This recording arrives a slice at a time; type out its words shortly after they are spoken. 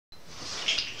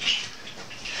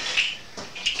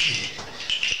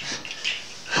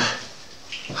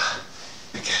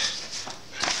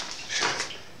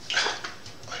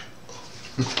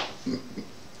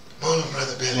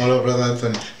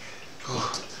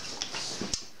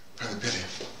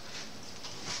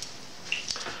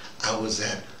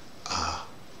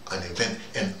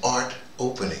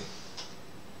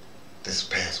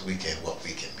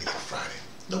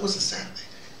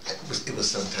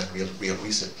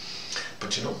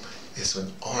But you know, it's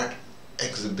an art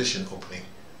exhibition opening.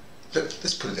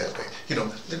 Let's put it that way. You know,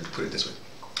 let me put it this way.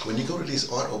 When you go to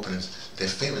these art openings, they're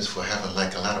famous for having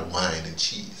like a lot of wine and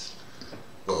cheese.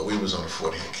 Well, we was on the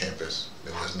Fort Hill campus.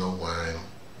 There was no wine,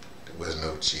 there was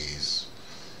no cheese.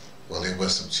 Well, there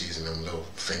was some cheese in them little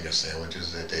finger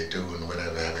sandwiches that they do and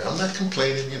whatever. I'm not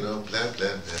complaining, you know, blah,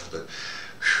 blah, blah, but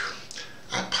whew,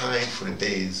 I pine for the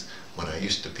days when I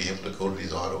used to be able to go to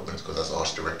these art openings because I was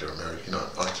ArtsDirector emeritus, you know,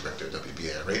 ArtsDirector at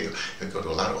WBAI Radio, and go to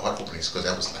a lot of art openings because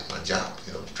that was like my job,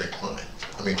 you know, to drink wine.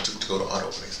 I mean, to go to art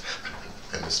openings.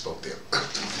 I misspoke there.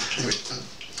 Anyway,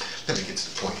 let me get to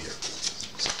the point here.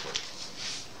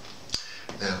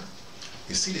 Now,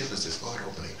 you see, there was this art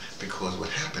opening because what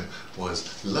happened was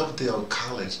Lovedale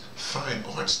College fine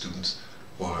art students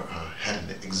were had an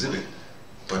exhibit,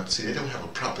 but see, they don't have a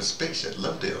proper space at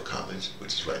Lovedale College,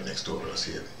 which is right next door to us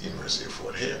here at the University of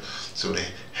Fort Hill. So they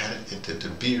had it into De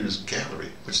Beers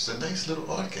Gallery, which is a nice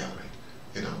little art gallery.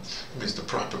 You know, I mean, it's the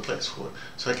proper place for it.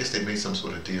 So I guess they made some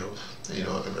sort of deal. You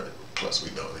know, plus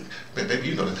we know, maybe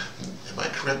you know, am I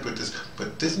correct with this?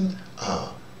 But didn't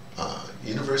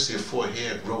University of Fort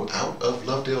Hill grow out of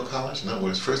Lovedale College? In other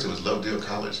words, first it was Lovedale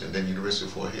College, and then University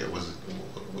of Fort Hill.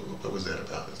 What was that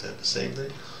about? Is that the same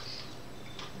thing?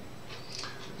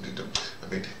 I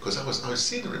mean, because I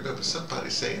seem to remember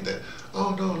somebody saying that,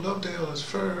 oh no, Lovedale is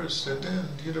first, and then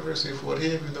University of Fort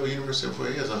Hill, even though University of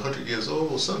Fort Hill is 100 years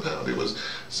old, somehow there was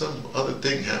some other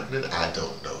thing happening. I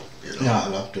don't know. You know? Yeah,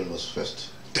 Lovedale was first.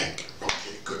 Thank you.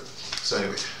 Okay, good. So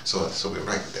anyway, so we're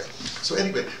right with that. So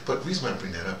anyway, but the reason why I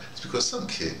bring that up is because some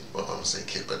kid, well, I don't say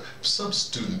kid, but some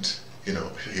student, you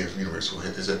know, here at University of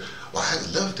Fort Hill, they said, well, I have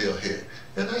Lovedale here.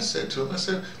 And I said to him, I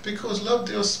said, because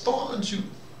Lovedale spawned you.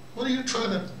 What are you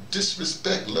trying to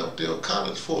disrespect Lovedale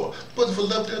College for? But for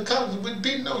Lovedale College, there would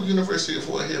be no University of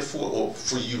Fort Hill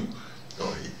for you.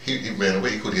 Oh, he ran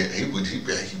away.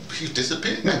 He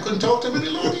disappeared. I couldn't talk to him any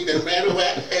longer. He just ran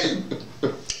away.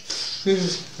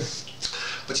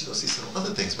 But you know, see, some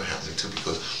other things were happening too,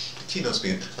 because the keynotes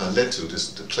being led to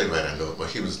this the playwright I know, but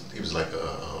he was like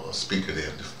a speaker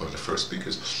there, one of the first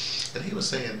speakers, and he was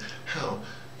saying how,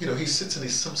 you know, he sits in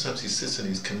these, sometimes he sits in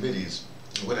these committees,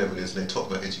 whatever it is, and they talk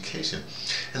about education,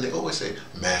 and they always say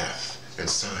math and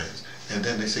science, and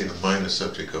then they say the minor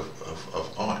subject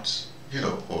of arts, you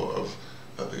know, or of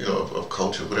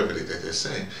culture, whatever they're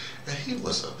saying. And he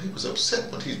was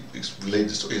upset when he relayed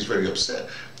the story. He was very upset.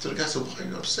 So the guy said, why are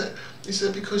you upset? He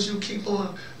said, because you keep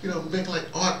on, you know, making like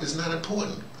art is not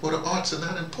important, or the arts are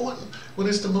not important, when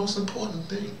it's the most important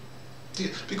thing. Yeah,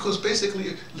 because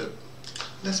basically, look,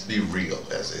 let's be real,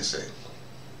 as they say.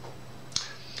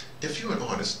 If you're an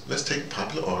artist, let's take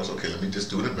popular artists. Okay, let me just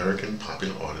do an American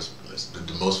popular artist. Let's do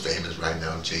the most famous right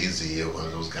now, Jay-Z or one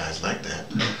of those guys like that.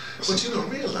 What you don't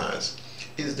realize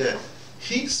is that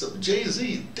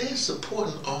Jay-Z, they're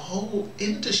supporting a whole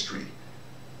industry.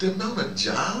 The amount of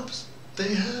jobs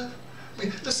they have. I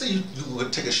mean, let's say you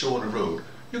would take a show on the road.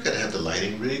 You got to have the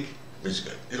lighting rig.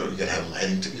 You know, you got to have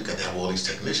lighting. You got to have all these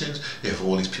technicians. You have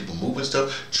all these people moving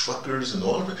stuff, truckers and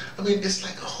all of it. I mean, it's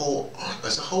like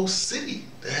it's a whole city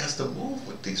that has to move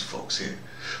with these folks here.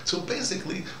 So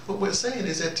basically, what we're saying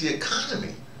is that the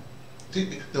economy,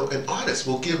 an artist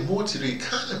will give more to the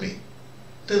economy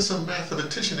than some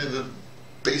mathematician in the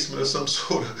basement or some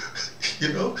sort of,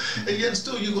 you know. And yet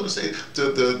still you're going to say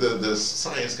the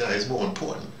science guy is more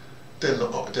important than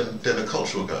the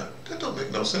cultural guy. That don't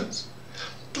make no sense.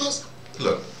 Plus,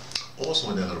 look,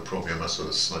 also in that little program I sort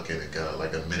of snuck in and got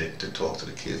like a minute to talk to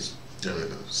the kids, you know, in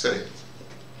the setting,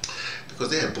 because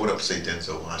they had brought up, say,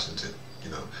 Denzel Washington, you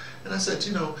know. And I said,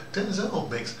 you know, Denzel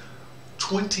makes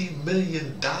 $20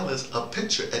 million a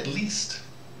picture at least.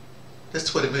 That's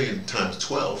 20 million times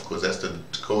 12, because that's the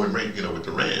going rate, you know, with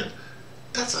the Rand.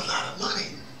 That's a lot of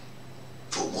money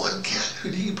for one cat.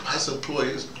 He has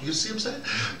employees, you see what I'm saying?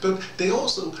 But they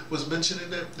also was mentioning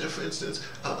that for instance,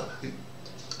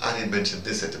 I didn't mention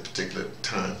this at the particular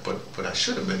time, but what I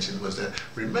should have mentioned was that,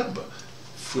 remember,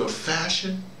 for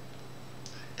fashion,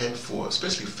 and for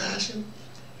especially fashion,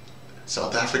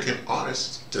 South African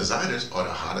artists, designers are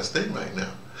the hottest thing right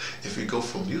now. If you go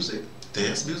for music,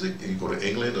 dance music, and you go to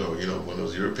England or, you know, one of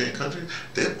those European countries,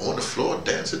 they're on the floor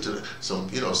dancing to some,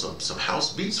 you know, some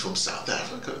house beats from South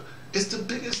Africa. It's the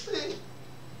biggest thing.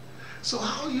 So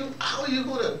how are you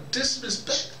going to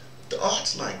disrespect the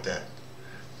arts like that?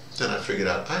 Then I figured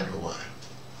out, I know why.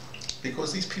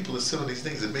 Because these people that sit on these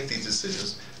things that make these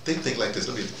decisions, they think like this.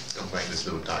 I'm writing this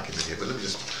little document here, but let me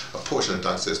just, a portion of the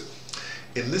document says,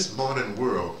 in this modern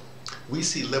world, we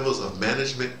see levels of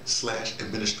management /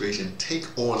 administration take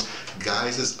on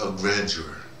guises of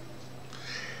grandeur.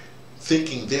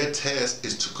 thinking their task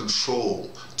is to control,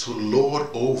 to lord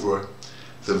over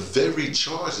the very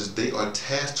charges they are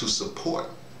tasked to support.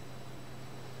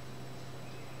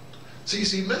 So you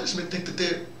see, management think that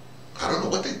they're, I don't know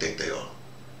what they think they are.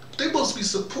 They're supposed to be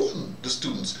supporting the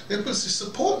students. They're supposed to be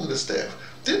supporting the staff.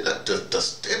 They're not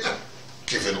they're not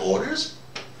giving orders.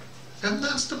 And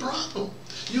that's the problem.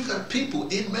 You got people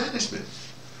in management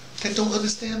that don't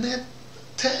understand their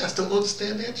tasks, don't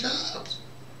understand their jobs.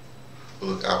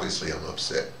 Well, look, obviously I'm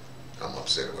upset. I'm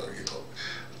upset about, you know.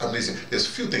 There's a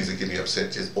few things that get me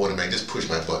upset, just automatically, just push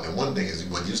my button. And one thing is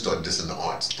when you start dissing the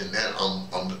arts, then that I'm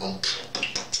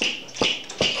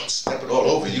stepping all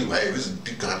over you. Hey, this is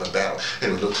kind of a battle.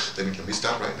 Anyway, look, let me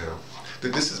stop right now.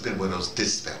 This has been one of those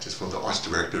dispatches from the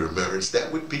ArtsDirector emeritus.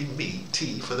 That would be me,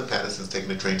 T, for the Pattersons, taking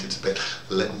the train to Tibet,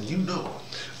 letting you know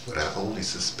what I only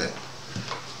suspect.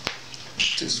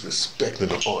 Disrespecting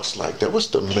the arts like that. What's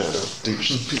the matter with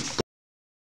these people?